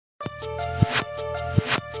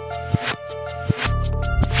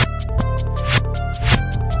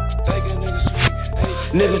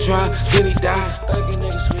Nigga try, then he die.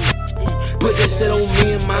 Put that shit on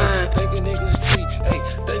me and mine.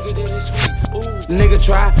 Nigga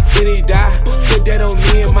try, then he die. Put that on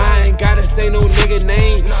me and mine. Gotta say no nigga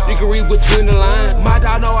name. You can read between the lines. My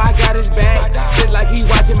dog know I got his back, just like he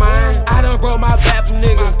watching mine. I done broke my back from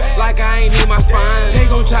niggas, like I ain't need my spine.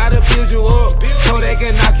 They gon' try to build you up, so they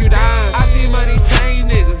can knock you down. I see money change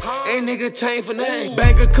niggas, ain't nigga change for nothing.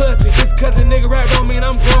 Bank a clutch, just cause a nigga rap don't mean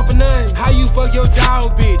I'm going for nothing. How you fuck your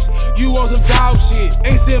dog, bitch? You want some dog shit?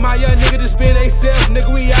 Ain't send my young nigga to spin they self,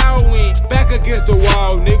 nigga, we all win. Back against the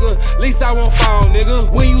wall, nigga, least I won't fall,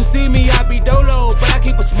 nigga. When you see me, I be dolo, but I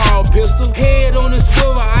keep a small pistol. Head on the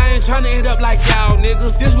swivel, I ain't tryna end up like y'all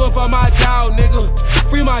niggas. This one for my dog, nigga.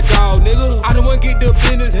 Free my dog, nigga. I don't wanna get the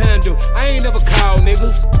business handled. I ain't never call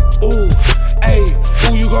niggas. Ooh, ayy,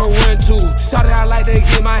 who you gon' run to? Shout it out like they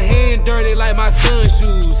get my hand dirty like my son's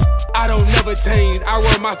shoes. I don't never change, I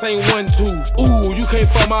run my same 1-2. Ooh, you can't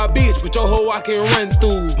fuck my bitch, but your hoe I can run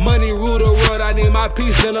through. Money rule the world, I need my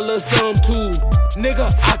piece and a little sum too. Nigga,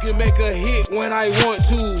 I can make a hit when I want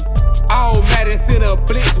to. All mad and send a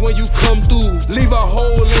blitz when you come through. Leave a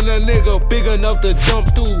hole in a nigga big enough to jump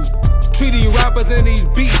through. Treat these rappers and these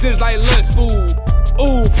beats just like lunch food.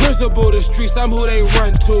 Ooh, principal the streets, I'm who they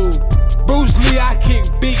run to. Bruce Lee, I kick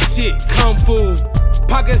big shit, kung fu.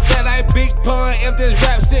 Pockets fat like Big Pun. If this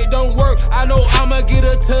rap shit don't work, I know I'ma get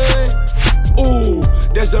a ton. Ooh,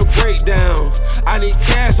 there's a breakdown. I need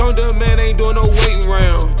cash on demand, ain't doing no waiting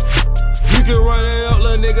round. You can run it up,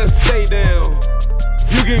 little nigga, stay down.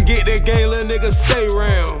 You can get that game, little nigga, stay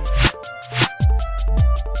round.